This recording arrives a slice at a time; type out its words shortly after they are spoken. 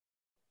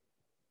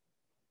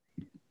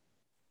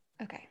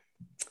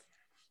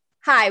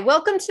Hi,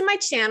 welcome to my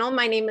channel.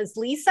 My name is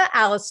Lisa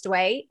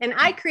Allistway, and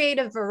I create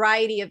a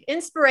variety of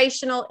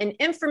inspirational and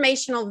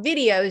informational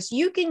videos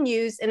you can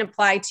use and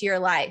apply to your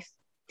life.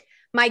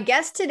 My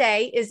guest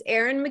today is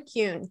Erin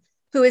McCune,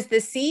 who is the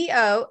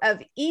CEO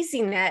of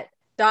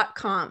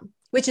EasyNet.com,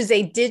 which is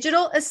a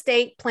digital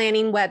estate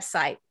planning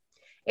website.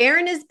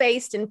 Erin is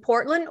based in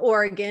Portland,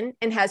 Oregon,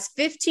 and has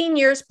 15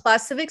 years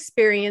plus of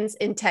experience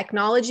in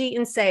technology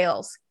and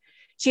sales.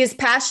 She is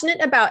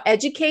passionate about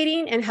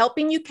educating and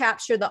helping you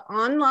capture the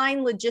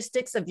online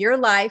logistics of your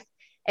life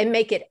and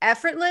make it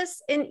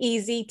effortless and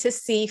easy to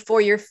see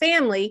for your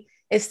family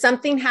if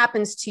something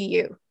happens to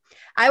you.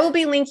 I will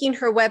be linking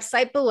her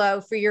website below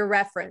for your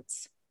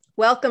reference.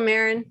 Welcome,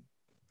 Erin.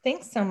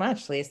 Thanks so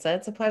much, Lisa.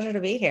 It's a pleasure to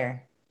be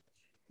here.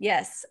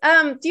 Yes.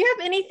 Do you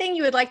have anything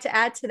you would like to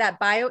add to that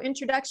bio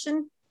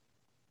introduction?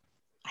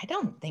 I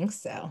don't think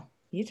so.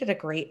 You did a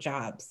great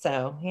job.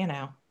 So,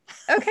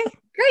 Okay,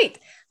 great.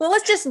 Well,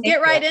 let's just thank get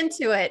right you.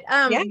 into it.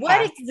 Yeah.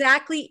 What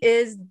exactly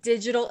is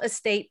digital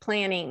estate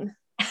planning?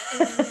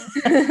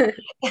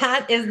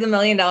 That is the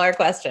 $1,000,000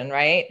 question,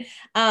 right?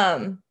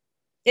 And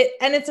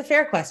it's a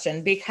fair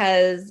question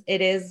because it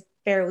is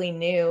fairly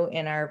new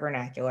in our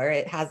vernacular.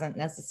 It hasn't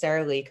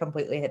necessarily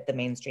completely hit the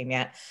mainstream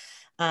yet.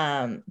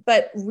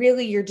 But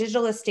really, your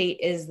digital estate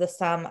is the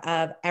sum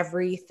of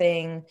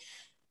everything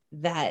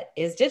that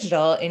is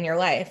digital in your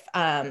life.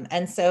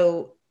 And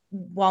so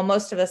while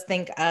most of us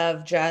think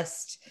of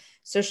just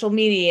social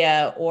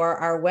media or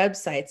our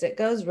websites, it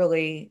goes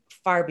really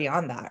far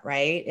beyond that,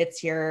 right?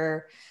 It's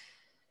your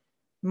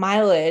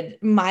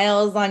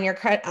miles on your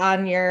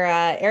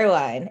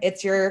airline.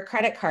 It's your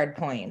credit card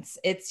points.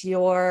 It's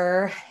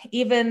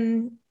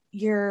even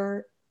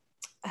your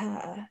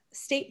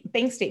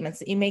bank statements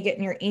that you may get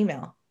in your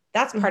email.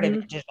 That's part of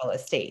your digital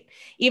estate,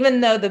 even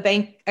though the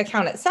bank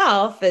account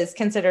itself is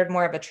considered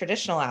more of a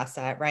traditional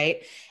asset,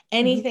 right?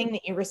 Anything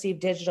that you receive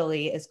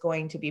digitally is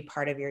going to be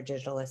part of your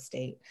digital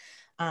estate.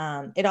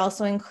 It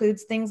also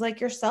includes things like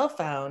your cell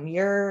phone,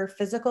 your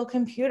physical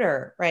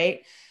computer,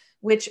 right?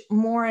 Which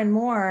more and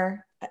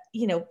more,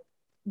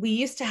 we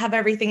used to have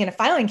everything in a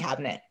filing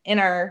cabinet in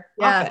our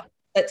office,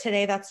 but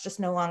today that's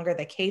just no longer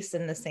the case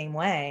in the same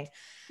way.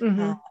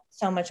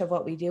 So much of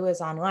what we do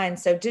is online.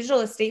 So digital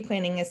estate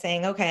planning is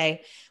saying,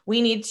 okay,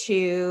 we need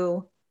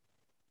to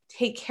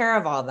take care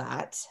of all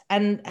that.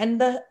 And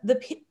the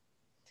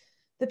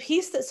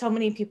piece that so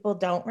many people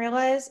don't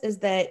realize is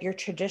that your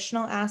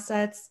traditional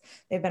assets,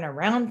 they've been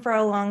around for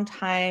a long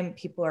time.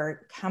 People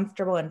are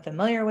comfortable and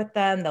familiar with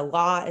them. The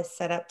law is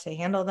set up to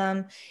handle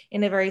them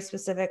in a very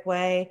specific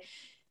way.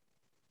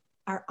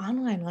 Our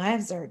online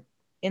lives are,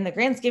 in the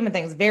grand scheme of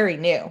things, very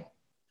new.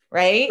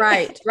 Right?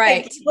 Right.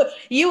 Like,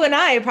 you and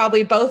I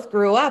probably both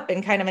grew up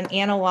in kind of an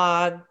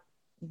analog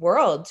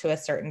world to a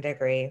certain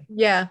degree.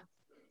 Yeah.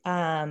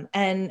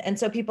 And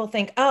so people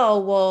think, oh,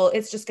 well,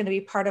 it's just going to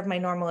be part of my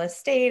normal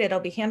estate. It'll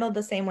be handled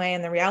the same way.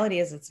 And the reality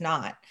is it's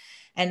not.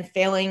 And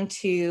failing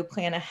to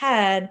plan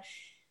ahead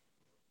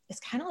is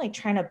kind of like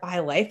trying to buy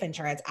life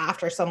insurance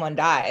after someone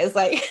dies.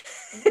 Like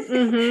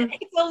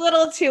it's a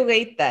little too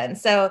late then.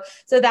 So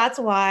that's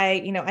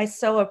why, I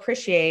so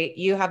appreciate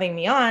you having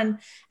me on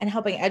and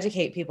helping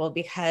educate people,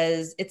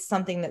 because it's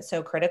something that's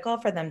so critical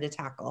for them to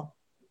tackle.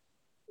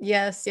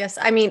 Yes. Yes.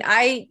 I mean,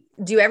 I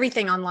do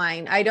everything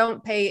online. I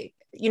don't pay,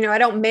 I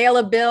don't mail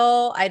a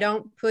bill. I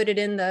don't put it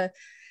in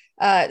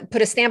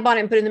put a stamp on it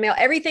and put it in the mail.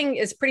 Everything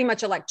is pretty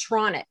much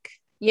electronic.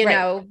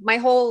 My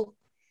whole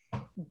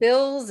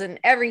bills and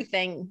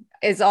everything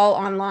is all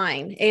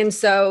online. And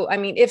so, I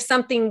mean, if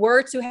something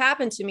were to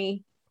happen to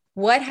me,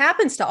 what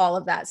happens to all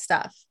of that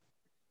stuff?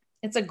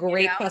 It's a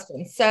great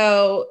question.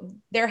 So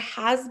there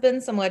has been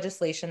some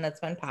legislation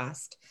that's been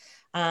passed.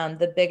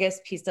 The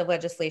biggest piece of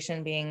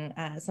legislation being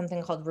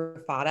something called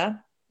RUFADA,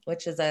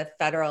 which is a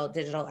federal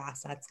digital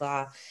assets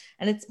law.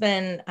 And it's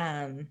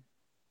been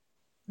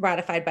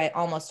ratified by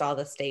almost all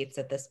the states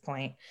at this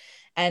point.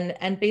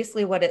 And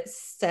basically what it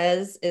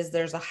says is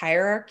there's a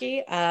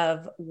hierarchy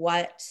of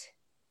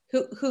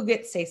who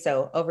gets say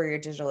so over your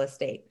digital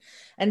estate.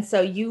 And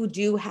so you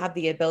do have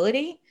the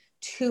ability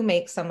to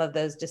make some of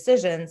those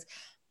decisions,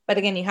 but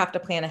again, you have to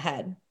plan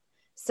ahead.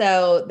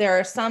 So there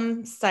are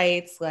some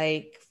sites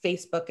like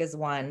Facebook is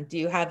one. Do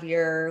you have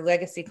your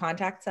legacy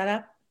contact set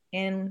up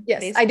in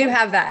Yes, Facebook? I do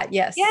have that.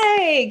 Yes.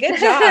 Yay, good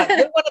job.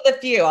 You're one of the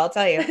few, I'll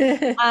tell you.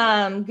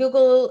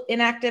 Google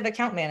Inactive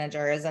Account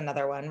Manager is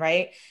another one,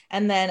 right?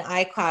 And then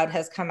iCloud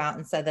has come out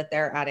and said that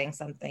they're adding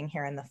something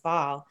here in the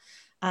fall.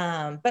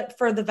 But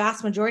for the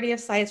vast majority of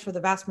sites, for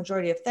the vast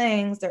majority of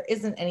things, there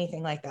isn't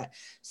anything like that.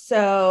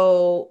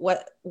 So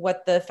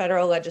what the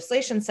federal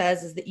legislation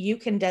says is that you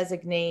can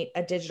designate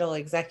a digital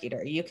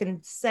executor. You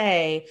can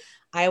say,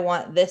 I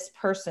want this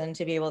person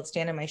to be able to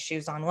stand in my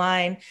shoes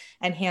online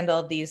and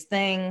handle these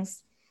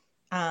things.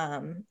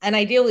 And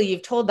ideally,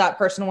 you've told that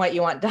person what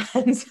you want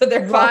done, so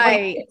they're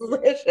right.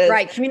 delicious.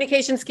 Right.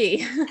 Communication's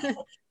key.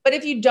 But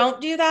if you don't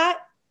do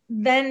that,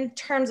 then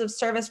terms of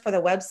service for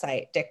the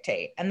website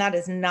dictate. And that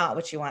is not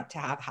what you want to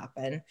have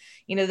happen.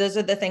 Those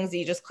are the things that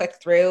you just click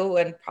through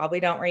and probably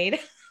don't read.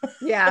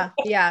 Yeah.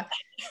 Yeah.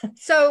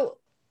 So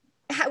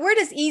where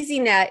does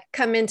EasyNet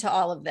come into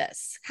all of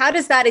this? How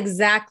does that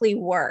exactly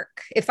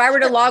work? If I were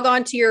to Sure. log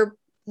on to your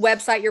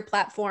website, your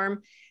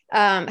platform,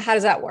 how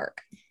does that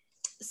work?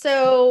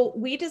 So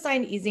we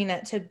designed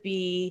EasyNet to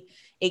be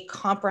a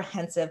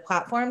comprehensive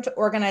platform to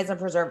organize and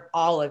preserve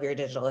all of your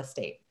digital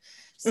estate.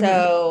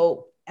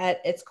 So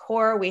at its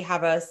core, we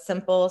have a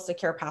simple,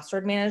 secure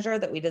password manager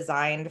that we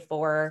designed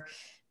for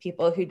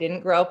people who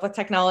didn't grow up with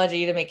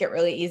technology to make it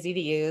really easy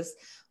to use.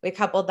 We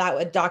coupled that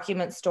with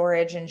document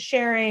storage and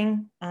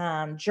sharing,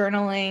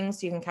 journaling,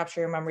 so you can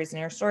capture your memories and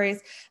your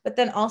stories, but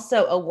then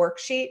also a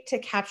worksheet to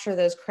capture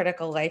those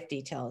critical life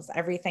details.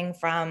 Everything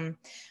from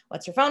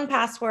what's your phone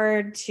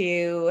password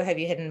to have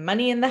you hidden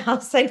money in the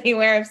house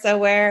anywhere? If so,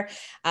 where?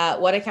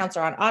 What accounts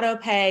are on auto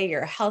pay,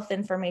 your health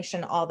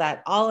information, all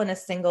that, all in a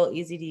single,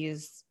 easy to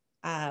use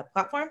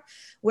platform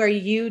where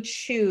you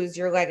choose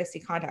your legacy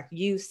contact.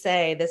 You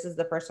say, this is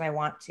the person I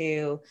want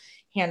to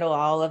handle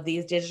all of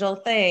these digital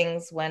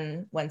things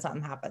when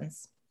something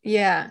happens.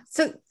 Yeah.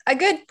 So a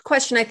good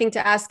question I think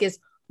to ask is,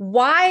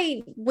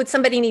 why would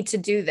somebody need to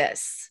do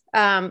this?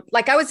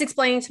 Like I was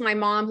explaining to my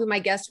mom, who my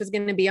guest was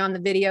going to be on the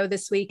video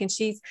this week, and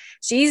she's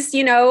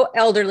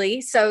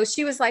elderly, so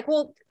she was like,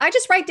 "Well, I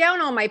just write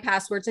down all my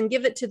passwords and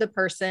give it to the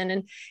person."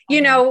 And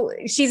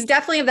she's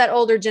definitely of that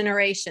older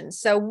generation.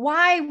 So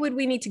why would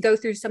we need to go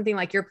through something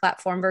like your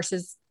platform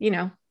versus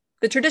the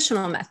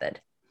traditional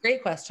method?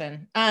 Great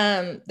question.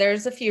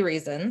 There's a few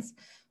reasons.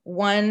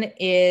 One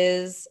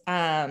is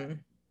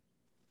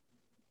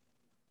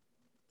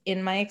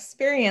in my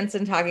experience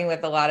in talking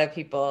with a lot of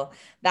people,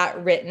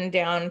 that written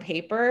down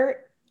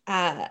paper,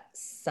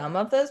 some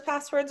of those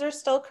passwords are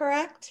still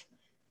correct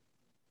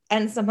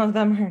and some of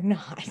them are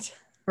not.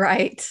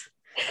 Right.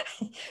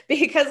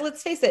 Because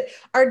let's face it,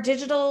 our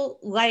digital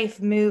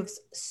life moves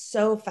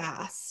so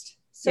fast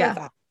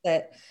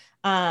that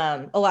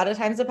a lot of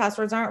times the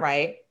passwords aren't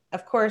right.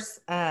 Of course,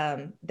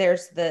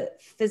 there's the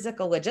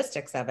physical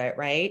logistics of it,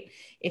 right?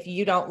 If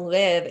you don't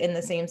live in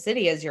the same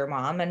city as your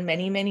mom, and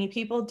many, many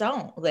people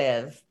don't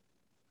live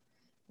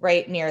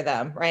right near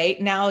them,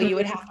 right? Now you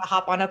would have to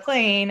hop on a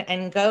plane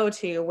and go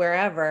to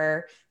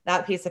wherever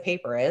that piece of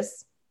paper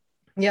is.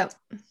 Yep.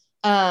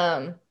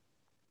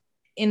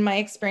 In my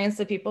experience,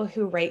 the people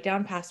who write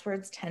down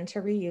passwords tend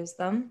to reuse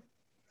them.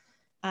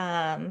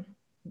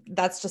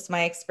 That's just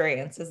my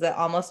experience, is that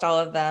almost all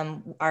of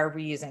them are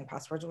reusing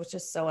passwords, which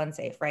is so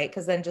unsafe, right?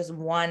 Because then just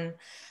one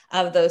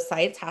of those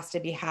sites has to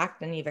be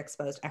hacked and you've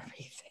exposed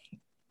everything.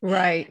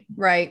 Right.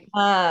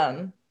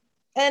 And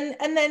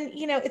then,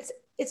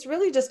 it's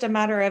really just a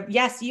matter of,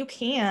 yes, you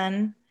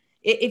can,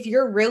 if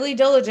you're really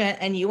diligent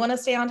and you want to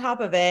stay on top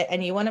of it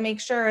and you want to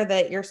make sure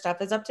that your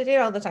stuff is up to date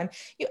all the time,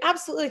 you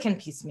absolutely can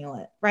piecemeal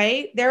it,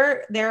 right?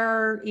 There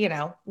are,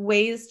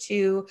 ways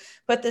to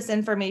put this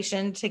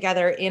information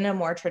together in a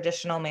more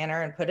traditional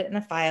manner and put it in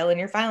a file in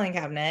your filing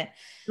cabinet.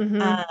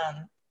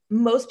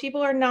 Most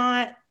people are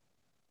not,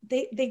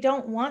 they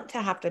don't want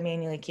to have to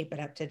manually keep it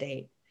up to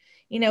date.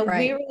 Right.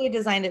 We really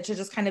designed it to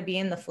just kind of be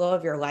in the flow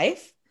of your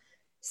life.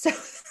 So,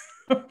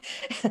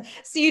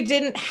 so you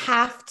didn't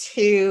have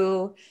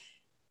to,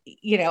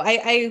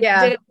 I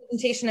did a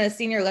presentation at a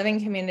senior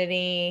living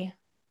community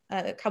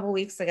a couple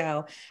weeks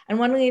ago. And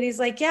one lady's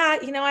like, yeah,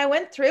 I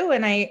went through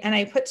and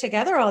I put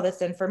together all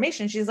this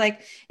information. She's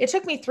like, it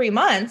took me 3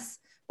 months,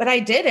 but I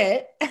did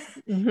it.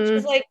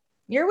 She's like,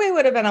 your way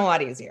would have been a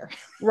lot easier.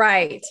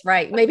 Right.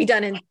 Maybe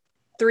done in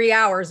 3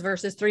 hours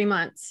versus 3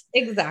 months.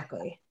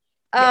 Exactly.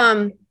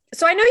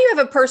 So I know you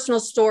have a personal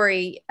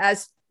story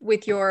as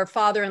with your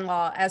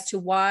father-in-law as to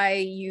why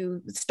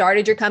you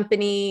started your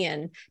company.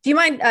 And do you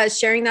mind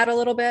sharing that a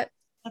little bit?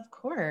 Of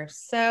course.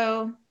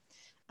 So,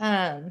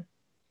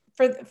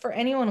 for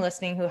anyone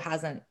listening who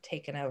hasn't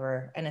taken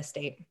over an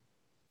estate,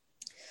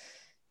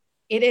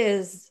 it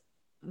is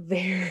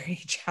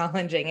very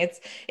challenging.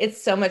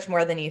 It's so much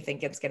more than you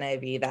think it's going to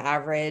be. The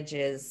average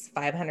is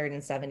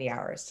 570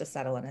 hours to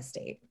settle an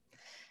estate.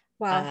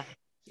 Wow.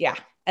 Yeah.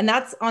 And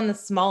that's on the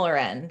smaller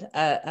end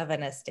of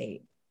an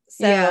estate.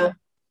 So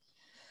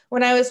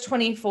when I was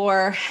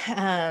 24,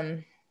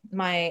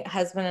 my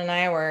husband and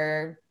I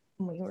were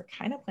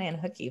kind of playing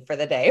hooky for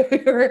the day. We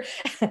were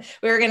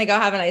going to go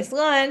have a nice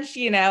lunch,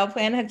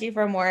 playing hooky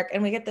from work.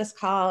 And we get this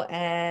call,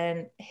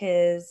 and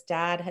his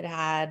dad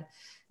had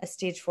a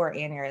stage 4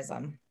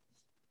 aneurysm.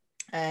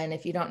 And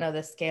if you don't know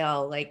the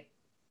scale, like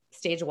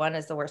stage 1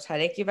 is the worst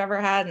headache you've ever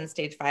had, and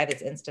stage 5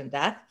 is instant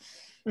death.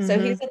 So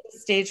he's at the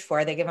stage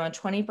 4. They give him a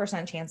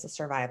 20% chance of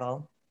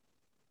survival.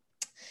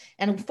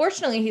 And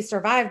unfortunately, he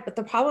survived. But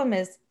the problem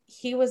is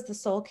he was the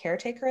sole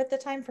caretaker at the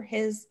time for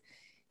his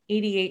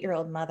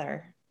 88-year-old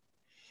mother.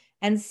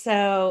 And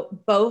so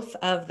both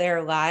of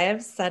their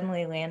lives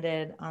suddenly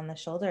landed on the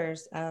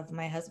shoulders of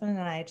my husband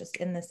and I just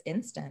in this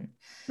instant.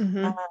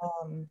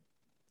 And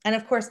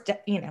of course,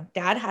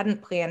 Dad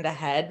hadn't planned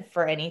ahead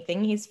for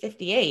anything. He's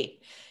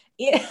 58.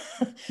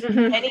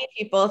 Many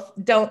people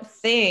don't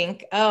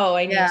think, oh,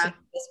 I need to do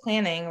this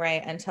planning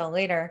right until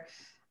later.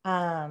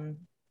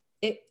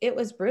 it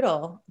was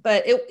brutal,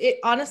 but it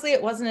honestly,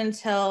 it wasn't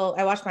until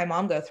I watched my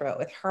mom go through it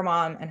with her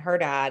mom and her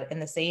dad in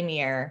the same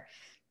year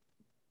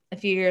a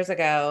few years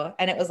ago.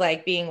 And it was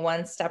like being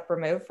one step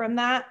removed from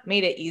that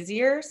made it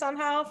easier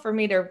somehow for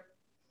me to,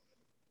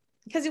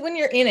 because when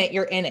you're in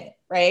it,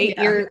 right?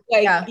 Yeah. You're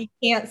like, Yeah. you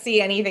can't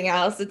see anything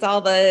else. It's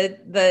all the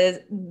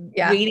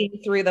Yeah.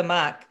 wading through the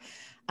muck.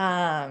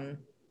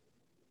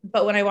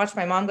 But when I watched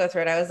my mom go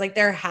through it, I was like,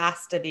 there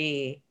has to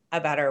be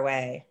a better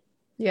way.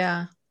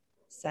 Yeah.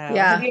 So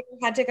Yeah. have you ever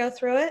had to go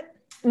through it?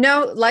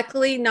 No,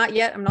 luckily not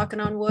yet. I'm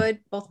knocking on wood.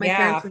 Both my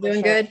parents are For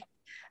doing sure. good.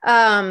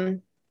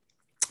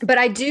 But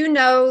I do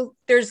know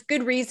there's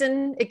good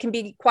reason it can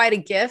be quite a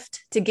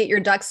gift to get your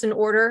ducks in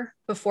order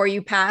before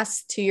you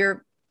pass to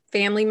your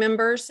family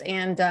members.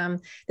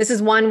 And this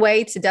is one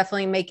way to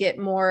definitely make it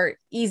more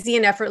easy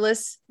and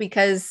effortless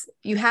because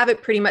you have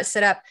it pretty much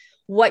set up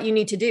what you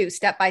need to do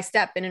step by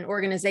step in an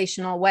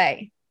organizational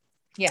way.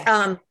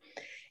 Yes.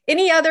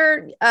 Any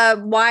other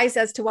whys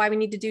as to why we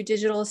need to do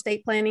digital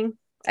estate planning?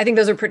 I think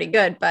those are pretty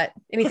good, but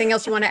anything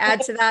else you want to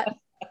add to that?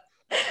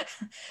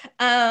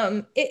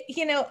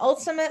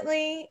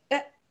 Ultimately,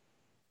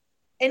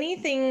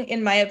 anything,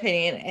 in my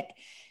opinion,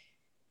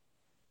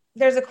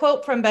 there's a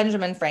quote from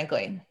Benjamin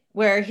Franklin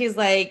where he's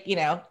like,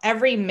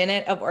 every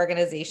minute of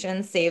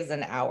organization saves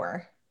an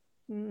hour.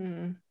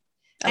 I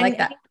like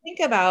that. And think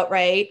about,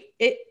 right,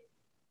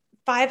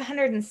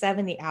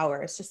 570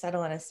 hours to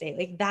settle an estate.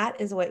 Like that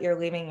is what you're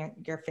leaving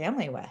your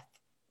family with.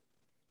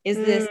 Is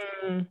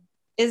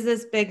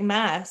this big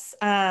mess?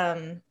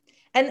 And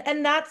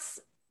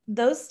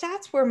those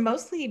stats were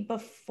mostly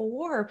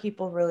before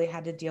people really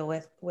had to deal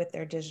with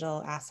their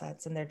digital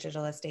assets and their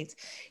digital estates.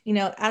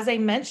 As I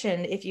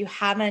mentioned, if you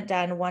haven't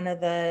done one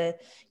of the,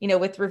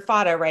 with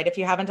Rufata, right? If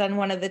you haven't done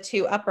one of the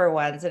two upper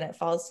ones and it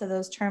falls to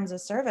those terms of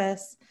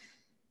service,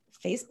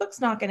 Facebook's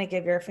not going to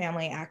give your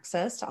family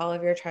access to all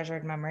of your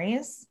treasured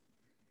memories.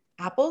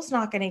 Apple's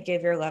not going to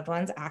give your loved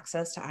ones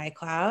access to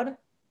iCloud.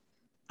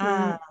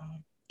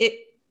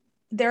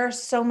 There are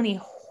so many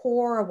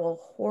horrible,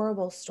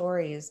 horrible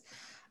stories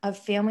of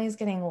families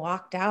getting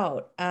locked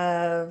out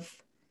of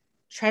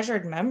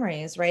treasured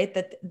memories, right?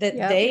 That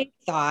they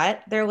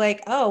thought, they're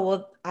like, oh,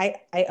 well, I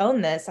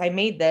own this. I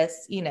made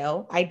this,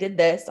 I did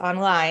this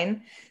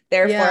online.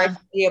 Therefore, I should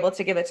be able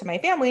to give it to my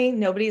family.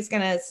 Nobody's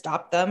going to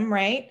stop them,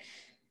 right?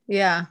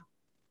 Yeah.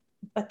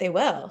 But they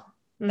will.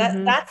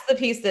 That's the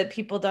piece that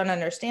people don't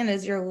understand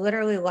is you're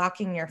literally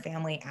locking your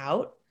family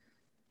out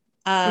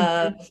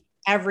of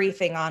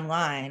everything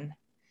online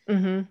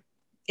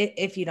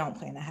if you don't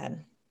plan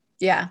ahead.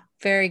 Yeah,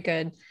 very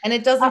good. And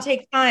it doesn't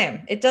take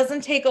time. It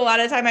doesn't take a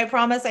lot of time. I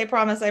promise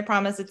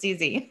it's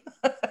easy.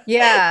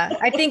 Yeah,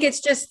 I think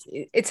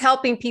it's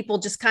helping people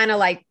just kind of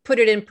like put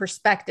it in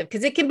perspective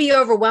because it can be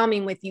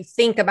overwhelming if you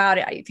think about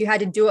it, if you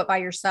had to do it by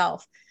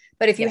yourself.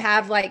 But if you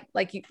have like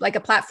a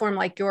platform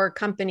like your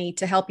company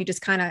to help you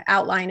just kind of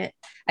outline it,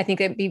 I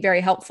think it'd be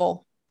very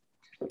helpful.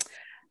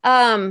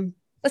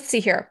 Let's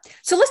see here.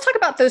 So let's talk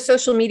about those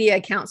social media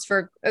accounts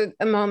for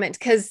a moment,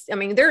 because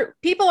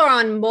people are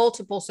on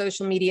multiple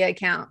social media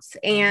accounts,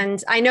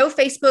 and I know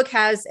Facebook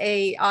has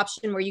a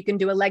option where you can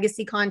do a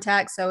legacy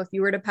contact. So if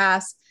you were to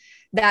pass,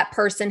 that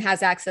person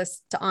has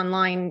access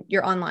to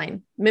your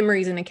online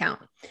memories and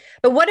account.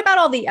 But what about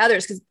all the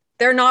others? Because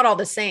they're not all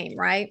the same,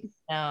 right?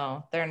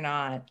 No, they're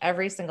not.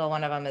 Every single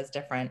one of them is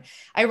different.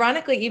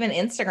 Ironically, even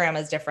Instagram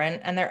is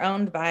different, and they're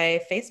owned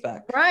by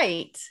Facebook.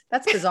 Right.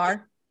 That's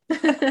bizarre.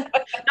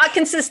 Not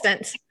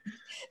consistent.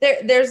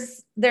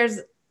 There's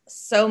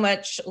so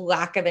much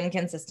lack of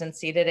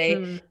inconsistency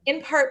today,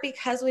 in part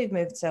because we've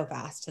moved so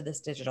fast to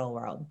this digital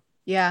world.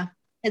 Yeah.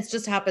 It's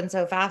just happened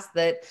so fast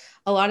that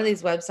a lot of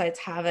these websites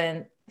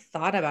haven't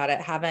thought about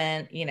it,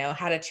 haven't,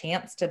 had a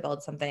chance to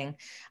build something.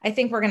 I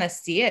think we're going to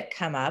see it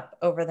come up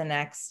over the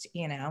next,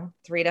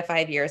 3 to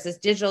 5 years as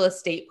digital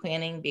estate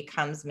planning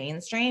becomes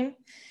mainstream.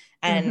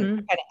 And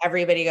kind of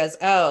everybody goes,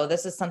 oh,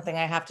 this is something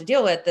I have to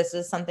deal with. This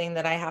is something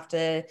that I have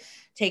to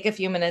take a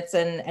few minutes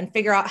and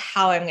figure out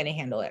how I'm going to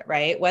handle it,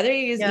 right? Whether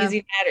you use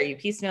EasyNet or you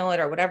piecemeal it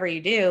or whatever you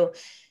do,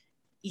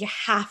 you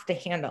have to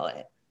handle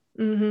it.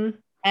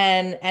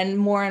 And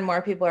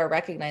more people are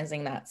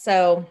recognizing that.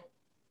 So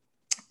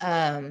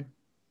when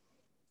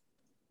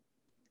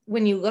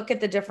you look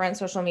at the different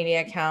social media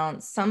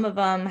accounts, some of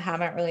them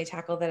haven't really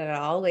tackled it at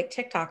all. Like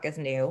TikTok is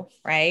new,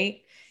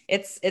 right?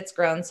 It's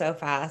grown so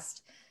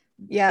fast.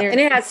 Yeah. And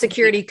it has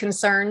security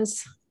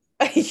concerns.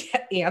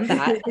 Yeah, and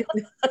that.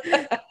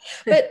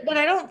 but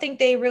I don't think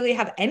they really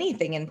have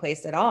anything in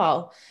place at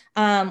all.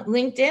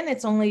 LinkedIn,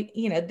 it's only,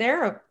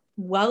 they're a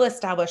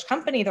well-established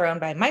company. They're owned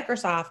by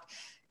Microsoft.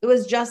 It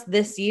was just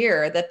this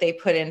year that they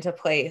put into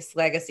place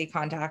legacy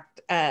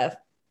contact,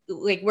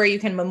 like where you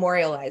can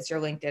memorialize your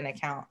LinkedIn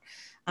account.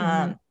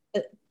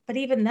 But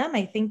even them,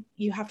 I think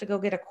you have to go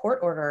get a court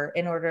order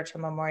in order to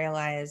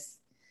memorialize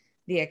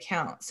the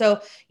account. So,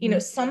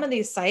 some of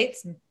these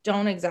sites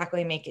don't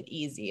exactly make it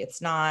easy.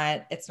 It's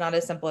not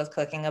as simple as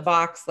clicking a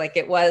box like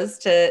it was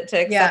to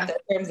accept the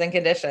terms and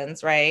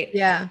conditions, right?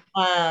 Yeah.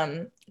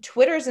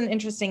 Twitter's an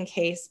interesting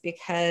case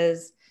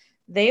because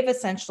they've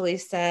essentially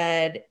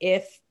said,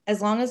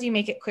 as long as you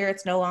make it clear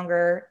it's no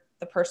longer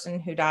the person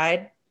who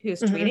died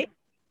who's tweeting,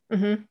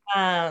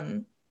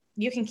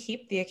 you can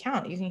keep the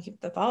account, you can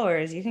keep the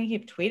followers, you can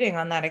keep tweeting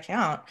on that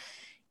account.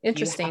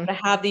 Interesting. You have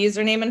to have the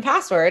username and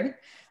password.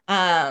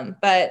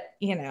 But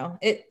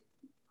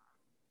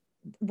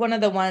one of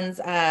the ones,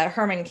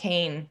 Herman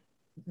Cain,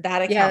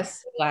 that account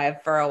was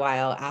live for a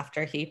while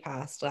after he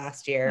passed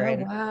last year.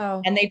 Oh,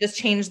 wow. And they just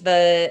changed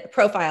the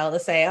profile to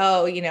say,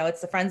 oh,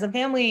 it's the friends and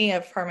family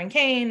of Herman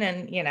Cain.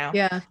 And,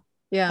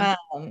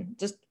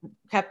 just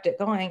kept it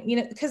going,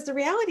 because the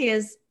reality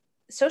is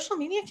social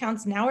media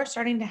accounts now are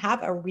starting to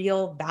have a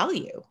real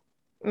value.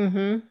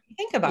 Think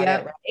about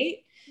it,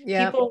 right?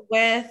 People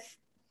with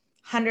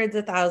hundreds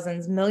of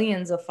thousands,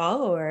 millions of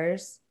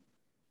followers,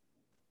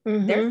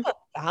 there's a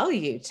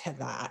value to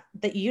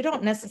that you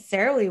don't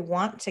necessarily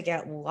want to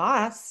get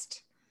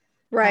lost.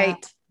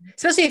 Right.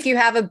 Especially if you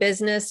have a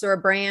business or a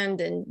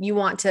brand and you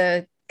want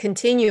to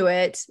continue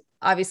it.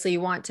 Obviously, you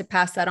want to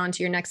pass that on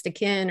to your next of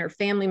kin or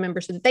family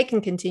member so that they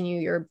can continue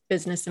your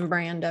business and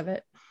brand of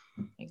it.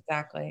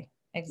 Exactly.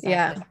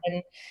 Yeah.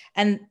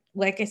 And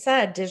like I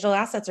said, digital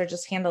assets are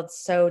just handled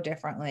so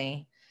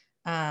differently.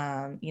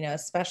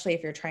 Especially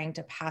if you're trying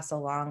to pass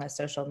along a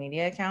social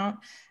media account,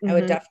 I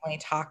would definitely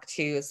talk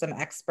to some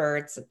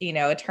experts,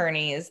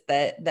 attorneys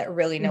that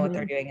really know what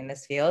they're doing in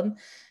this field.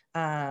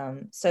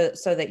 So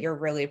that you're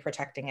really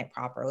protecting it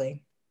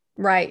properly.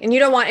 Right. And you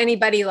don't want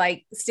anybody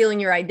like stealing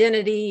your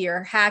identity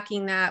or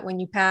hacking that when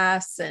you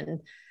pass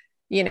and,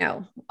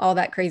 all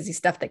that crazy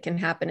stuff that can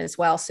happen as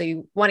well. So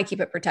you want to keep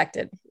it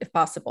protected if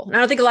possible. And I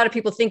don't think a lot of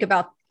people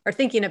are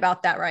thinking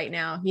about that right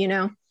now,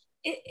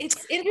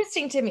 It's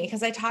interesting to me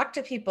because I talk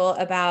to people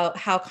about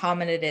how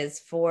common it is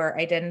for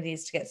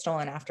identities to get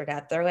stolen after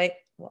death. They're like,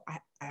 well,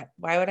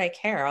 why would I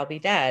care? I'll be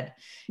dead.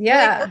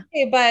 Yeah. Like,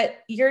 okay, but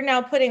you're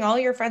now putting all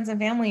your friends and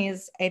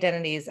family's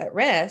identities at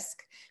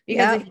risk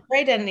because if your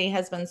identity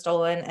has been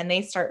stolen and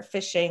they start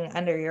phishing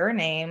under your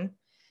name,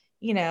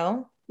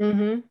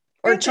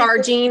 or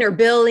charging or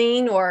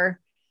billing, or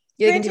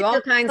you can do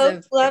all kinds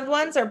of loved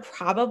ones are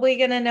probably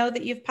going to know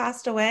that you've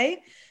passed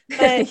away.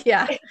 But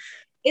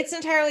it's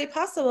entirely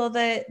possible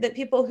that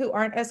people who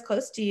aren't as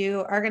close to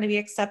you are going to be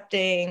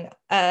accepting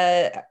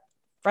a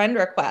friend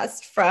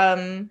request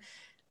from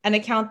an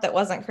account that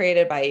wasn't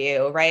created by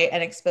you, right?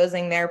 And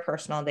exposing their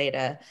personal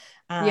data.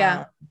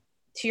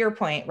 To your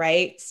point,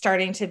 right?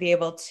 Starting to be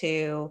able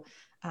to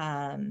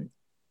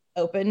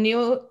open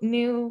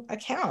new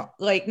account,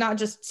 like not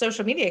just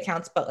social media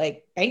accounts, but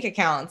like bank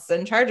accounts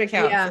and charge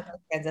accounts and those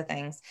kinds of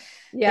things.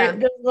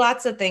 There's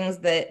lots of things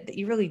that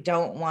you really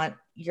don't want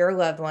your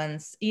loved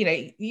ones, you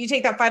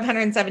take that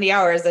 570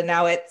 hours and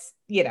now it's,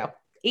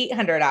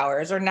 800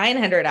 hours or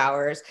 900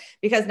 hours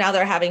because now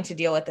they're having to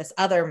deal with this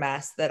other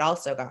mess that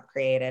also got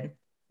created.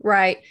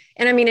 Right.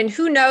 And I mean, and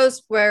who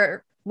knows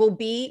where we'll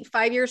be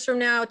 5 years from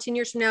now, 10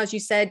 years from now. As you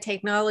said,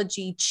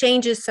 technology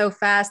changes so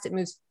fast. It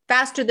moves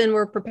faster than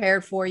we're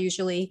prepared for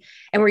usually.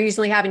 And we're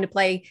usually having to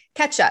play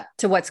catch up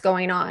to what's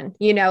going on.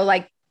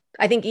 Like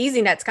I think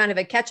EasyNet's kind of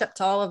a catch up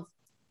to all of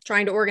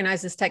trying to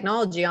organize this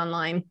technology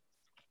online.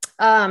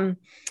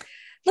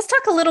 Let's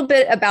talk a little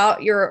bit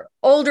about your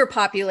older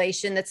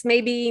population that's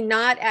maybe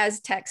not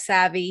as tech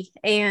savvy,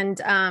 and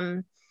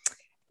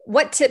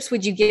what tips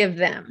would you give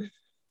them?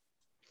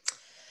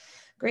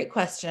 Great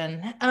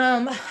question.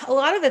 A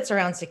lot of it's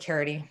around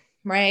security,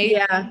 right?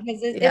 Yeah.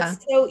 Because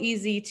it's so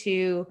easy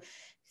to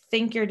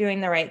think you're doing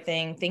the right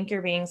thing, think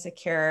you're being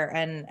secure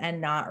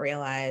and not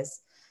realize,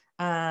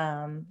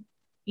 whether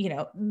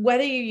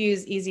you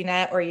use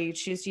EasyNet or you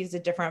choose to use a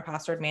different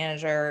password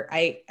manager,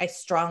 I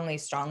strongly,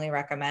 strongly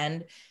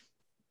recommend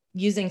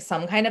using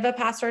some kind of a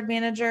password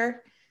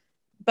manager,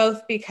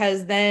 both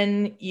because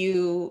then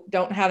you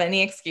don't have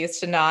any excuse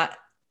to not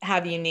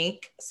have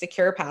unique,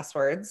 secure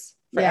passwords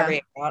for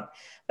every account,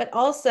 but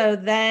also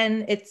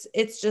then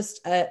it's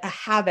just a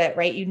habit,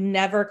 right? You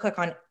never click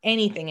on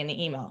anything in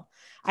the email.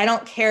 I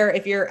don't care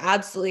if you're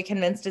absolutely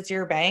convinced it's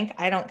your bank.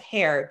 I don't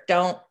care.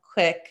 Don't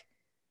click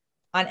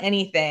on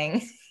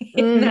anything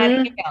in that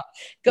email.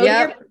 Go to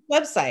your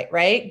website,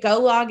 right? Go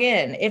log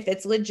in. If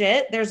it's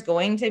legit, there's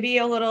going to be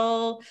a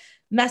little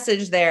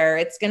message there.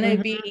 It's going to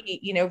be,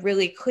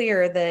 really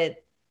clear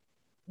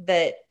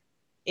that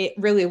it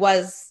really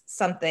was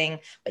something,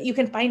 but you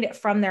can find it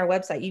from their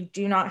website. You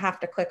do not have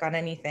to click on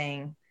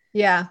anything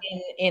in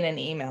an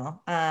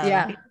email.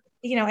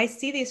 I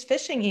see these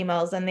phishing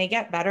emails and they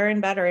get better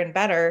and better and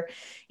better.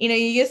 You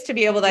used to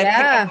be able to pick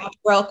them up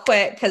real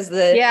quick because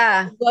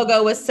the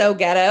logo was so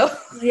ghetto.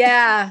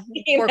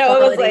 It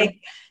was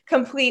like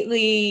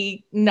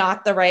completely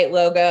not the right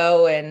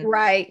logo and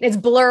it's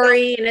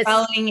blurry and it's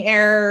spelling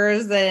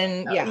errors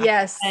and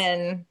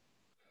and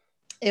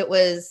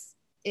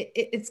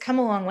it's come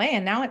a long way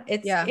and now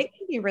it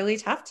can be really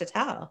tough to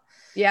tell.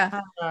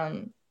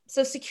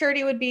 So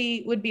security would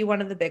be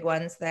one of the big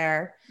ones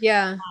there.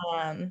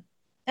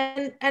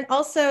 And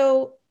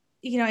also,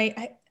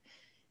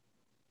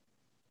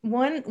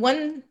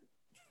 one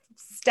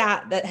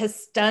stat that has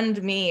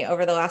stunned me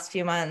over the last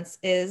few months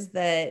is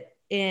that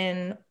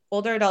in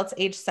older adults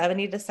age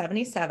 70 to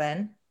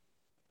 77,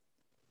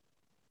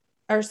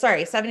 or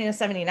sorry, 70 to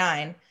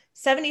 79,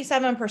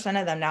 77%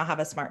 of them now have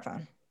a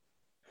smartphone.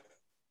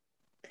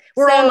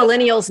 We're all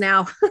millennials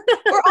now.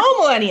 We're all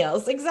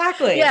millennials.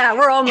 Exactly. Yeah,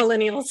 we're all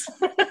millennials.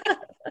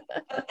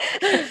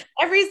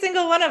 Every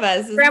single one of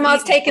us.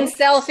 Grandma's taking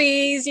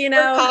selfies, We're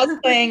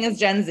cosplaying as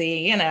Gen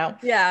Z,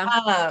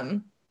 Yeah.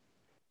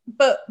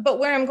 But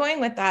where I'm going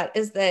with that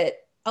is that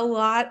a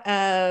lot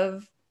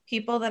of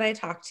people that I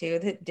talk to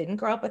that didn't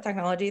grow up with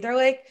technology, they're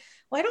like,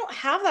 well, I don't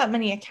have that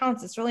many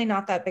accounts. It's really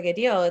not that big a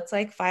deal. It's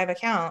like 5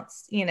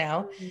 accounts,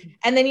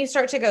 and then you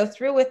start to go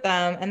through with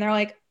them and they're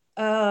like,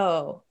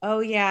 oh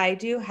yeah, I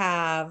do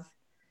have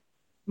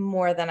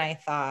more than I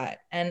thought.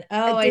 And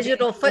a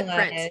digital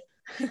footprint.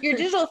 Your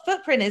digital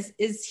footprint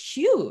is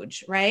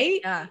huge, right?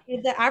 Yeah.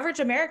 The average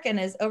American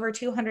is over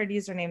 200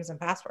 usernames and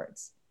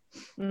passwords.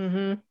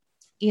 Mm-hmm.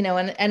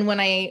 And when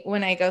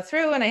I go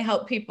through and I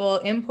help people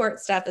import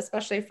stuff,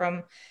 especially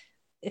from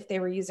if they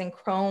were using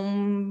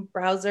Chrome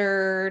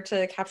browser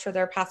to capture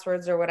their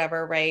passwords or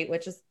whatever, right?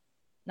 Which is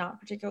not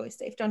particularly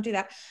safe. Don't do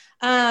that.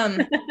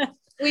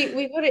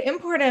 We go to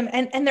import them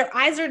and their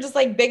eyes are just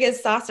like big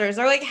as saucers.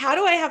 They're like, how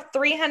do I have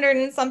 300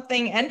 and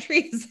something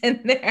entries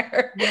in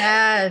there?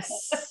 Yes.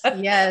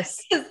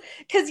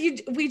 Because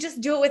we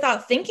just do it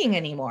without thinking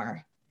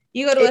anymore.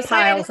 You go to a site,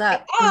 piles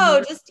up.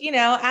 Like, just,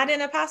 add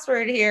in a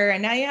password here.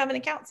 And now you have an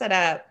account set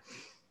up.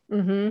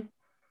 Mm-hmm.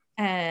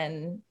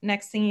 And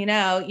next thing you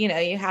know,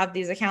 you have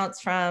these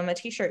accounts from a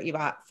t-shirt you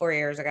bought 4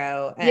 years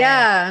ago.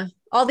 Yeah.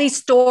 All these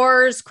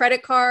stores,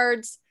 credit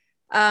cards,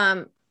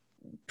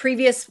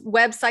 previous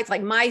websites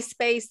like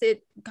MySpace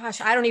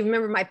I don't even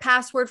remember my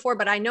password for,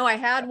 but I know I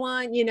had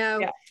one,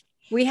 Yeah.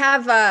 We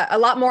have a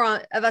lot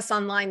more of us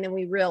online than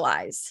we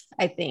realize,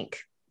 I think.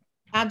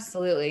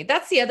 Absolutely.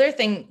 That's the other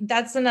thing.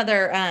 That's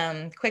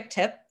another quick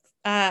tip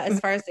as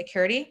far as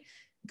security.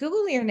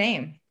 Google your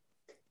name.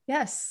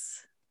 Yes.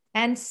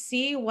 And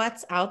see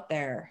what's out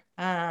there.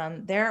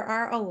 There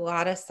are a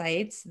lot of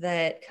sites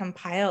that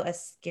compile a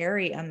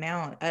scary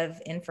amount of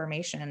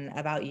information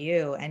about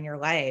you and your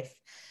life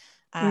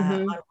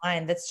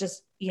online. That's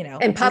just,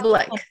 in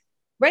public.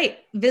 Right.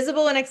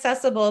 Visible and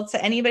accessible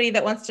to anybody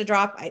that wants to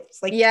drop.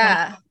 It's like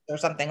 20 or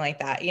something like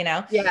that,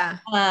 Yeah.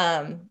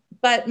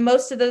 But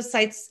most of those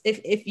sites,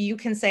 if you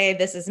can say,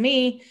 this is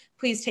me,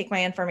 please take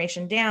my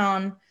information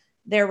down,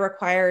 they're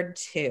required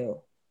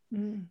to.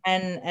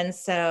 And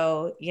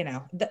so,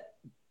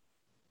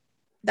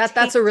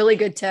 that's a really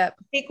good tip.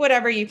 Take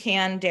whatever you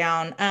can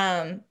down.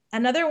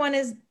 Another one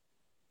is,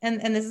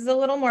 and this is a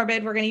little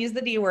morbid, we're going to use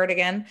the D word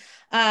again,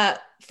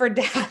 for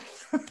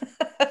death.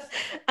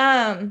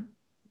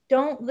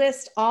 Don't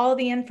list all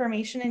the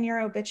information in your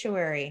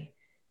obituary.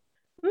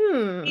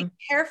 Be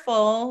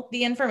careful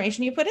the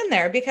information you put in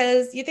there,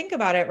 because you think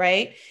about it,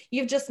 right?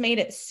 You've just made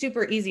it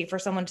super easy for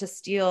someone to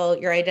steal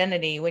your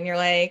identity when you're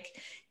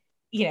like,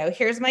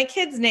 here's my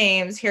kids'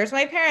 names, here's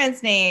my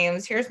parents'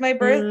 names, here's my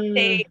birth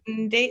date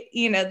and date,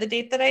 the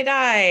date that I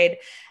died.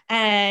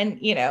 And,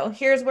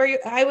 here's where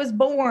I was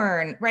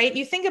born, right?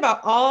 You think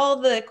about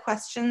all the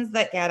questions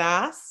that get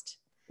asked.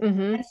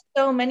 And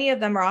so many of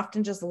them are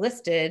often just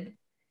listed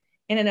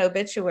in an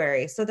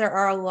obituary. So there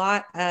are a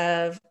lot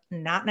of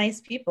not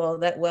nice people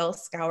that will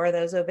scour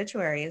those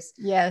obituaries.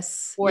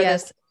 Yes. For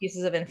those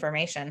pieces of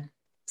information.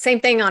 Same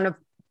thing on a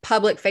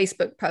public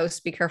Facebook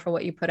post. Be careful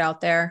what you put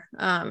out there.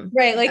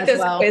 Right. Like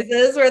those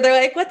quizzes where they're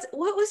like, what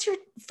was your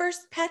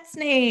first pet's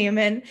name?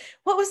 And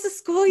what was the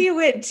school you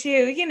went to?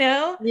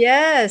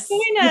 Yes. Join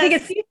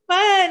us, it's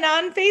fun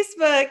on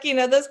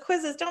Facebook. Those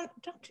quizzes, don't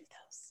do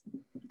those.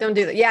 Don't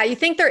do that. Yeah. You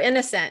think they're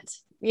innocent,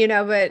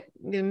 but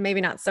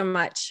maybe not so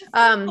much.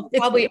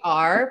 Probably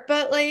are,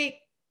 but like,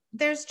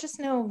 there's just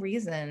no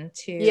reason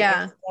to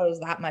expose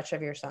that much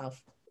of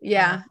yourself.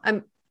 Yeah.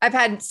 I've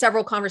had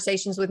several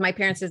conversations with my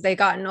parents as they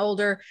gotten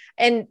older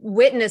and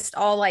witnessed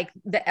all like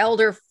the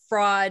elder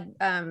fraud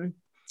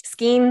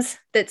schemes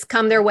that's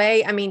come their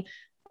way. I mean,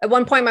 at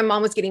one point my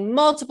mom was getting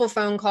multiple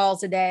phone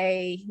calls a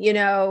day,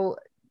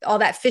 all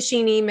that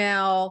phishing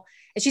email,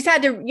 and she's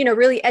had to,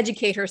 really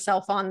educate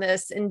herself on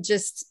this, and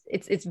just,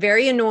 it's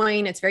very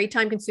annoying. It's very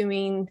time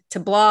consuming to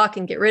block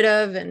and get rid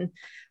of. And,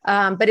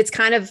 but it's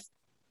kind of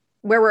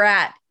where we're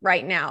at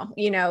right now,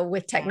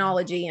 with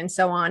technology and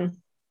so on,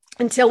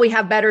 until we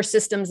have better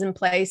systems in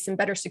place and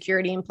better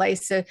security in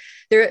place. So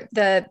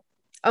the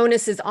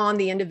onus is on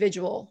the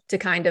individual to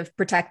kind of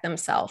protect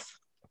themselves.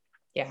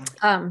 Yeah.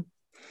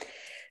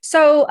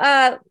 So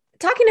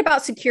talking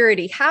about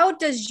security, how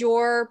does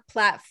your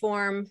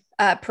platform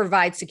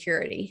provide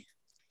security?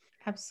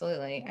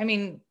 Absolutely. I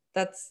mean,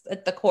 that's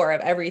at the core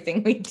of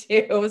everything we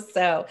do.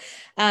 So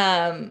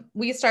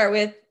we start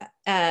with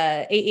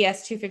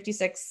AES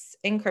 256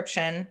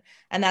 encryption,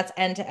 and that's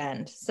end to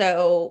end.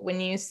 So when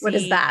you see, what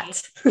is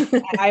that?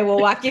 I will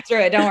walk you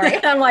through it. Don't worry.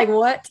 I'm like,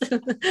 what?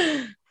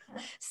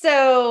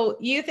 So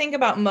you think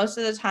about most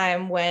of the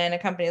time when a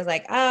company is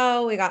like,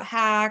 oh, we got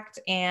hacked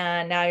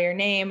and now your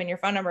name and your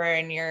phone number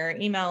and your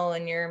email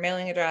and your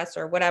mailing address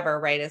or whatever,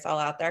 right, is all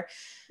out there.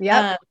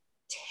 Yeah.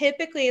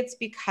 Typically it's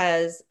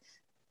because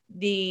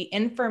the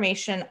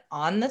information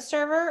on the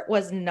server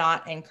was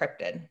not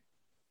encrypted.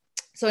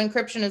 So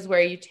encryption is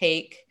where you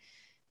take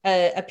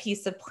a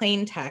piece of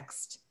plain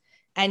text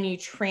and you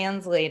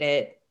translate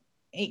it,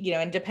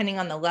 and depending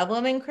on the level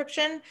of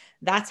encryption,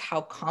 that's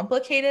how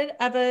complicated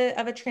of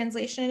a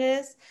translation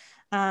it is.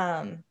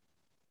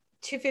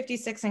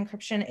 256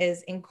 encryption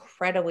is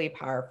incredibly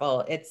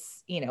powerful.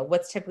 It's,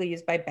 what's typically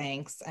used by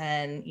banks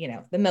and,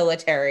 the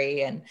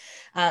military. And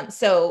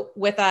so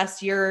with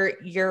us,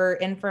 your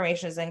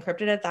information is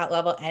encrypted at that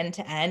level end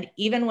to end,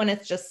 even when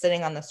it's just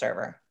sitting on the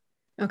server.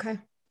 Okay.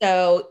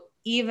 So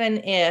even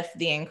if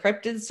the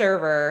encrypted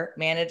server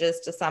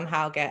manages to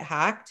somehow get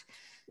hacked,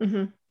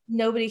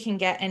 nobody can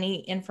get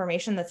any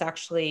information that's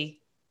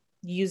actually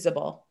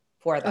usable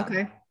for them.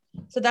 Okay.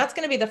 So that's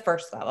going to be the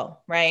first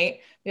level, right?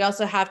 We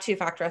also have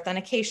two-factor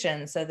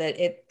authentication so that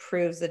it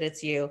proves that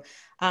it's you.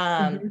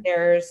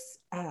 There's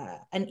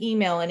an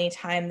email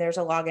anytime there's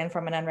a login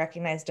from an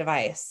unrecognized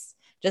device,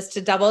 just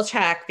to double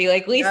check, be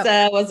like,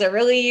 Lisa, was it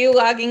really you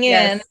logging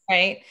in?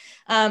 Right.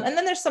 And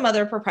then there's some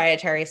other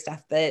proprietary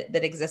stuff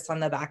that exists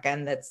on the back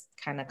end that's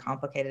kind of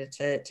complicated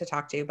to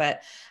talk to.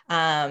 But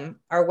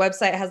our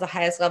website has the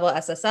highest level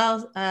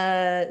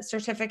SSL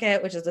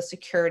certificate, which is a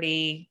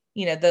security,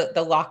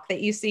 the lock that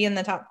you see in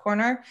the top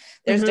corner.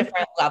 There's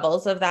different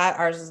levels of that.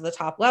 Ours is the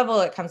top level.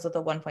 It comes with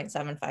a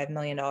 $1.75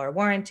 million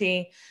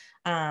warranty.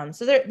 So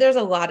there's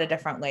a lot of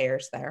different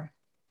layers there.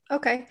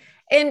 Okay.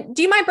 And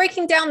do you mind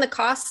breaking down the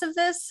cost of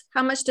this?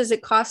 How much does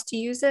it cost to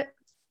use it?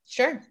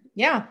 Sure.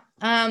 Yeah.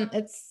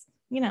 It's,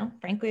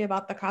 frankly,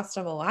 about the cost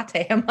of a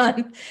latte a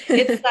month.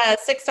 It's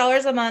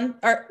 $6 a month,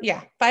 or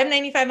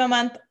 $5.95 a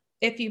month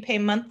if you pay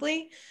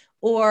monthly,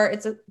 or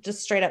it's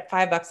just straight up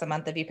 $5 a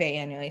month if you pay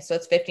annually. So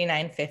it's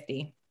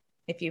 $59.50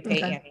 if you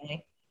pay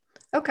annually.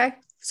 Okay.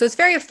 So it's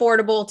very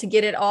affordable to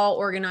get it all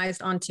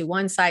organized onto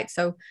one site.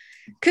 So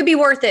could be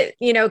worth it,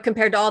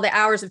 compared to all the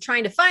hours of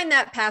trying to find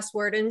that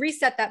password and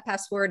reset that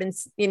password and,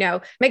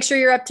 make sure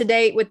you're up to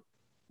date with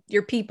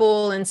your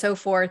people and so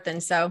forth.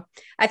 And so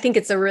I think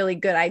it's a really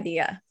good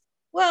idea.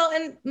 Well,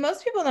 and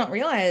most people don't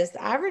realize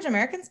the average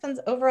American spends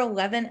over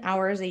 11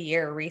 hours a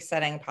year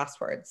resetting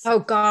passwords. Oh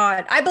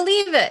God, I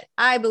believe it.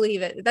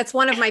 That's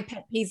one of my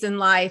pet peeves in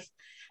life.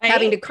 Right?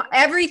 Having to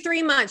every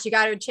 3 months, you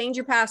got to change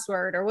your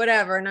password or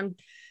whatever. And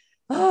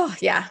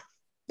yeah.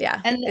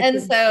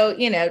 And so,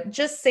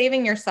 just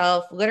saving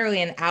yourself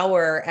literally an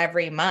hour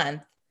every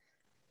month.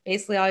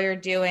 Basically, all you're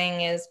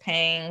doing is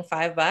paying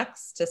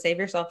 $5 to save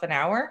yourself an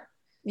hour.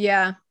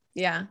 Yeah.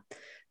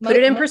 Put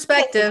it in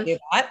perspective.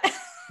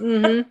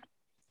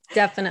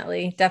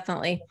 Definitely.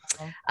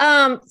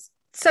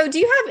 So do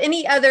you have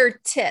any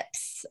other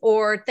tips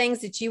or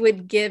things that you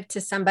would give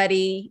to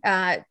somebody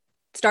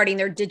starting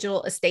their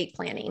digital estate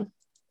planning?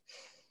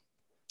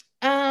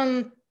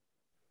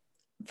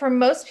 For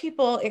most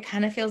people, it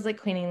kind of feels like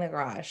cleaning the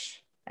garage.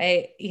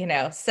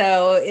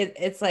 So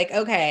it's like,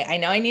 okay, I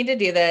know I need to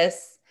do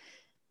this.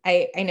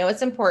 I know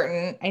it's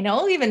important. I know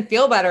I'll even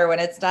feel better when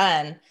it's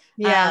done.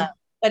 Yeah.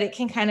 But it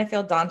can kind of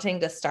feel daunting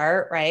to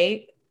start,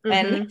 right?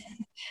 And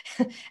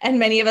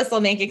many of us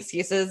will make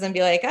excuses and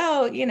be like,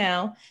 oh,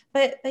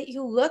 but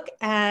you look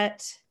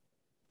at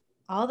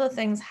all the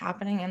things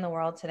happening in the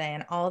world today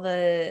and all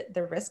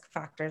the risk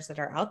factors that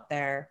are out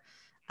there.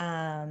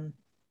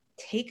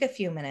 Take a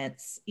few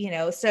minutes,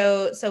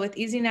 so with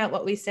EasyNet,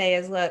 what we say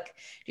is, look,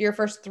 do your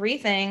first 3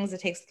 things.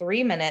 It takes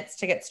 3 minutes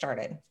to get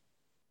started.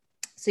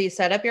 So you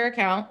set up your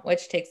account,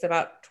 which takes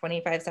about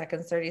 25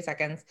 seconds, 30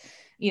 seconds,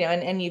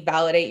 and you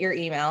validate your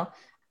email,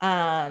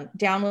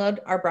 download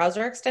our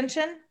browser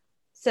extension.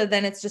 So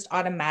then it's just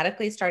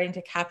automatically starting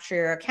to capture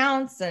your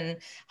accounts and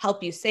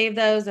help you save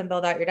those and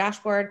build out your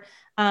dashboard.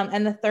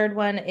 And the third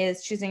one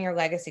is choosing your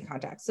legacy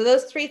contacts. So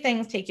those 3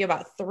 things take you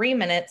about 3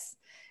 minutes.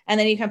 And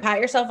then you can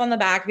pat yourself on the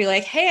back, be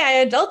like, hey,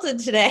 I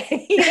adulted today.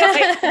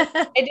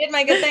 I did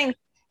my good thing.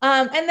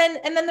 And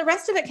then the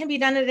rest of it can be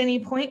done at any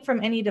point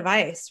from any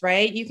device,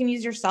 right? You can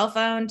use your cell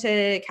phone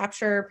to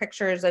capture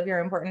pictures of your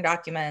important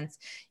documents.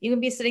 You can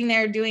be sitting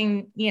there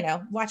doing,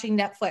 watching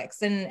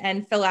Netflix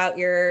and fill out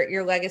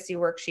your legacy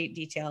worksheet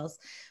details.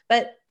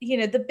 But,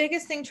 the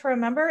biggest thing to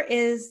remember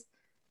is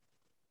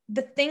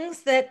the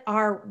things that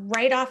are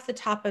right off the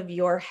top of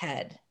your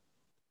head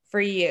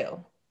for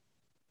you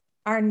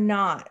are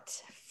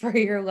not for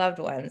your loved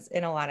ones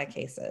in a lot of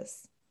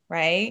cases,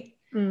 right?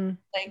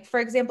 Like, for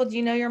example, do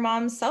you know your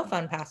mom's cell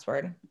phone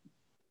password?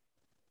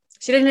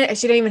 She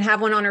didn't even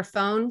have one on her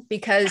phone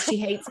because she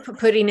hates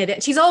putting it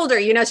in. She's older,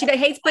 she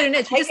hates putting it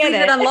in. She just leaves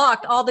it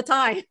unlocked all the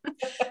time.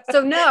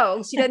 So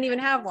no, she doesn't even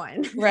have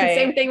one. Right.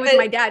 Same thing with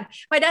my dad.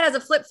 My dad has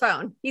a flip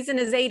phone. He's in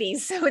his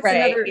 80s. So it's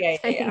another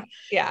thing.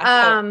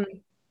 Yeah.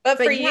 But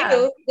for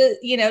you,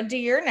 do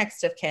your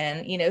next of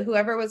kin,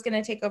 whoever was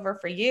going to take over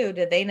for you,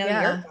 did they know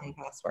your phone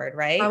password,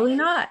 right? Probably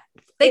not.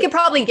 They could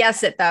probably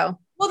guess it though.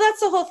 Well, that's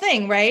the whole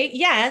thing, right?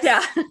 Yes.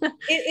 Yeah.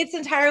 It's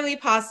entirely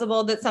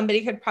possible that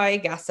somebody could probably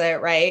guess it,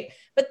 right?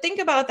 But think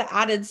about the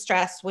added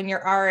stress when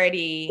you're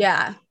already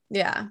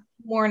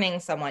mourning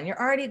someone.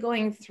 You're already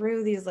going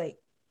through these like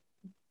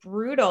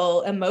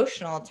brutal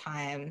emotional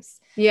times.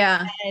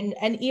 Yeah.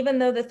 And even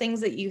though the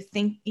things that you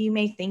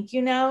may think,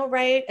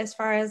 right, as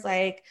far as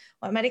like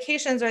what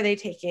medications are they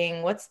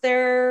taking, what's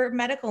their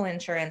medical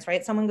insurance,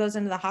 right? Someone goes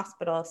into the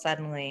hospital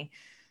suddenly,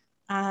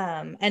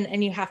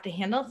 and you have to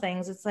handle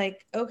things. It's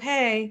like,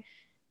 okay,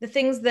 the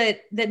things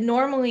that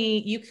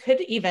normally you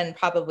could even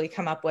probably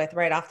come up with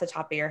right off the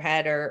top of your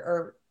head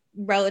or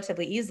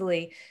relatively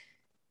easily,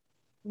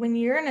 when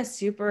you're in a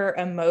super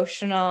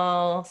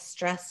emotional,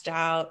 stressed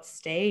out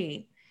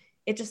state,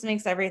 it just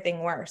makes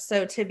everything worse.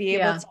 So to be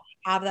able to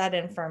have that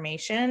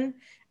information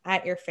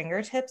at your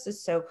fingertips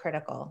is so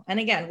critical. And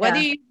again, whether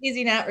you use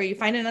EasyNet or you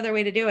find another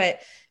way to do it,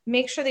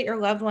 make sure that your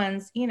loved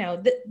ones,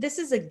 this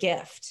is a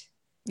gift.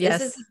 Yes.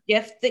 This is a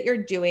gift that you're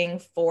doing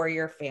for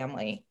your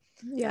family.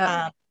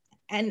 Yeah.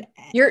 And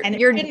it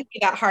shouldn't be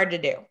that hard to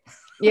do.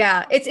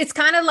 Yeah. It's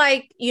kind of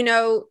like,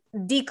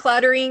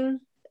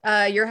 decluttering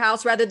your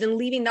house rather than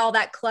leaving all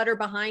that clutter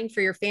behind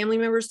for your family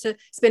members to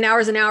spend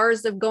hours and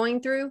hours of going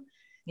through.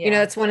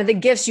 It's one of the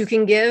gifts you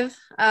can give.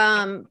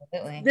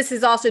 This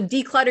is also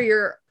declutter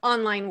your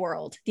online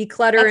world,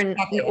 declutter and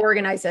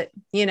organize it,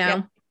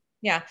 Yeah.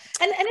 And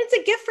it's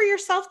a gift for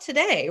yourself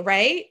today,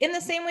 right? In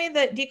the same way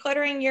that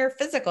decluttering your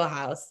physical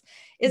house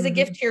is a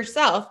gift to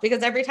yourself,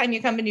 because every time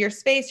you come into your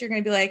space, you're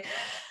going to be like,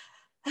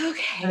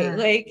 okay,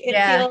 like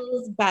it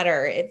feels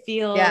better. It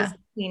feels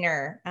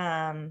cleaner.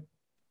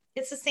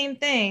 It's the same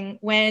thing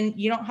when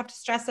you don't have to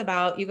stress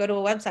about, you go to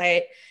a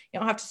website, you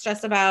don't have to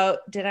stress about,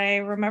 did I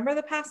remember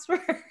the password?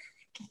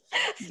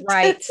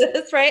 Right.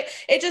 Right.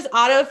 It just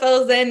auto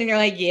fills in and you're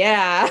like,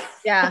 yeah.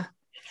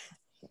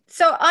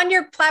 So on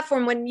your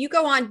platform, when you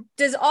go on,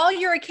 does all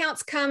your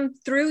accounts come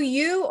through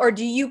you or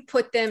do you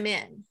put them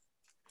in?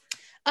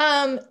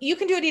 You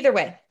can do it either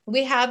way.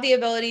 We have the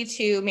ability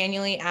to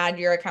manually add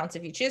your accounts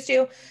if you choose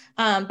to,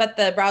 but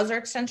the browser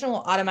extension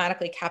will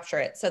automatically capture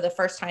it. So the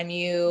first time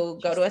you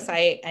go to a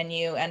site and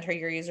you enter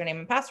your username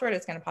and password,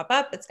 it's going to pop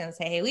up. It's going to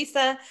say, hey,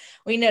 Lisa,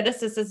 we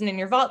noticed this isn't in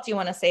your vault. Do you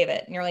want to save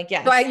it? And you're like,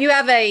 yes. So you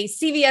have a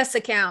CVS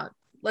account.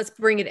 Let's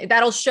bring it in.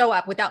 That'll show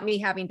up without me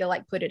having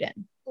to put it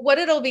in. What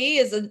it'll be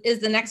is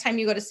the next time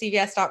you go to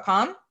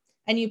cvs.com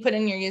and you put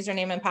in your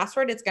username and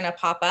password, it's going to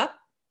pop up.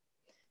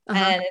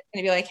 And it's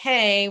going to be like,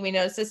 hey, we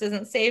noticed this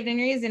isn't saved in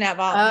your EasyNet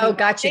vault. Oh,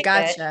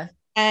 gotcha.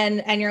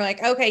 And you're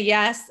like, okay,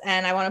 yes.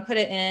 And I want to put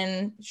it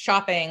in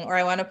shopping, or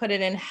I want to put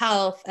it in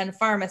health and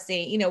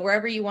pharmacy,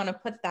 wherever you want to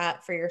put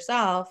that for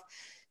yourself,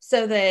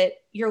 so that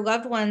your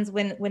loved ones,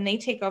 when they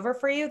take over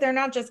for you, they're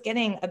not just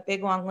getting a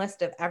big long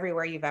list of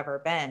everywhere you've ever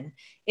been.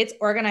 It's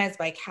organized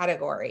by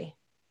category.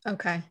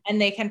 Okay. And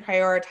they can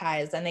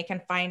prioritize and they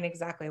can find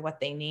exactly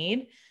what they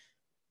need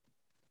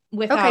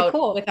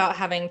without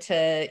having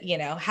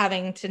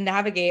to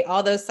navigate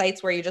all those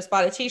sites where you just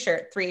bought a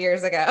t-shirt 3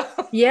 years ago.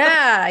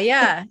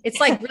 Yeah. It's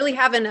like really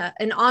having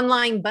an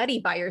online buddy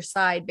by your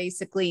side.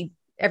 Basically,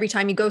 every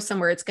time you go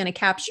somewhere, it's going to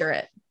capture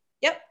it.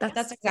 Yep.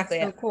 That's exactly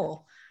it. So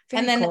cool.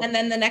 And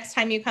then the next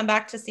time you come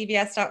back to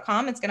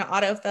cvs.com, it's going to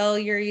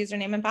autofill your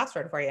username and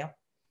password for you.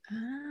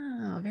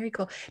 Oh, very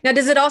cool. Now,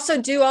 does it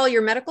also do all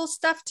your medical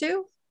stuff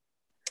too?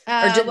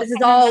 Or this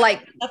is all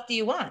like, what do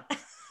you want?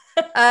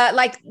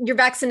 Like your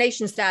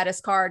vaccination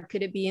status card,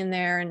 could it be in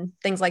there and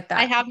things like that?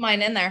 I have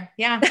mine in there.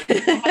 Yeah.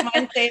 I have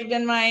mine saved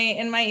in my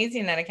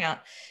EasyNet account.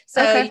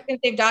 So you can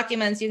save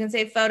documents, you can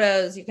save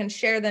photos, you can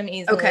share them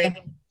easily.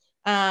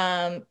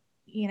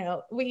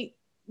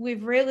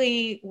 We've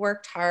really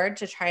worked hard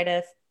to try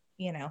to,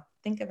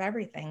 think of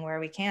everything where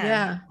we can.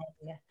 Yeah.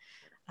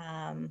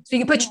 And, so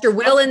you can put your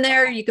will in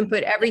there. You can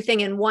put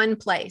everything in one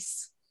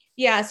place.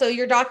 Yeah. So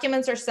your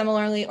documents are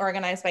similarly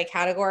organized by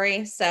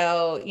category.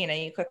 So,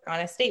 you click on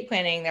estate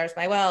planning, there's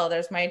my will,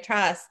 there's my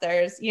trust,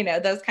 there's,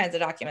 those kinds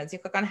of documents. You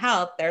click on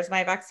health, there's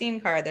my vaccine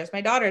card, there's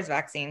my daughter's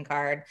vaccine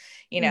card,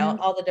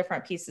 all the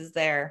different pieces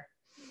there.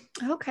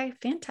 Okay.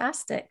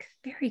 Fantastic.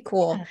 Very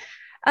cool.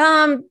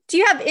 Yeah. Do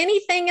you have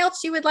anything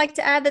else you would like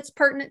to add that's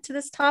pertinent to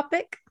this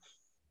topic?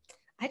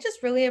 I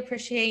just really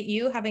appreciate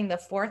you having the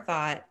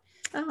forethought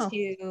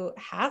to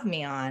have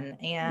me on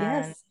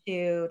and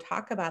to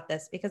talk about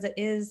this, because it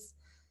is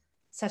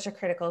such a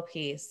critical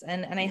piece.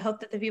 And I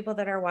hope that the people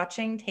that are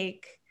watching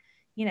take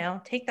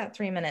that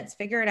 3 minutes,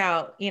 figure it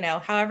out,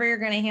 however you're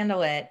going to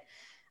handle it.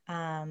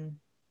 Don't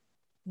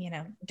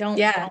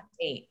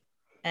wait.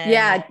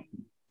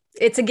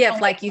 It's a gift,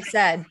 like you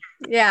said.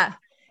 Yeah.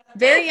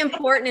 Very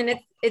important. And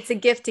it's a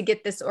gift to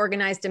get this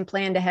organized and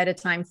planned ahead of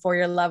time for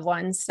your loved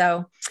ones.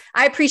 So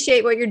I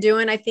appreciate what you're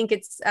doing. I think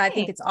it's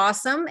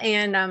awesome.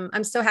 And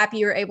I'm so happy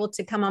you were able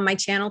to come on my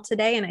channel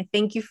today. And I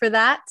thank you for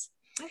that.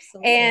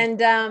 Absolutely.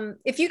 And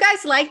if you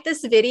guys like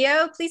this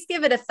video, please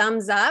give it a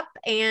thumbs up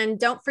and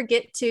don't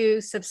forget to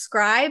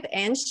subscribe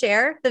and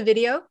share the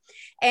video.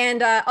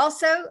 And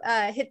also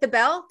hit the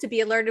bell to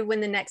be alerted when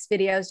the next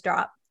videos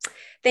drop.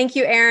 Thank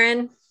you,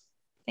 Erin.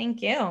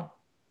 Thank you.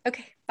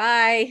 Okay.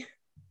 Bye.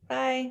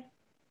 Bye.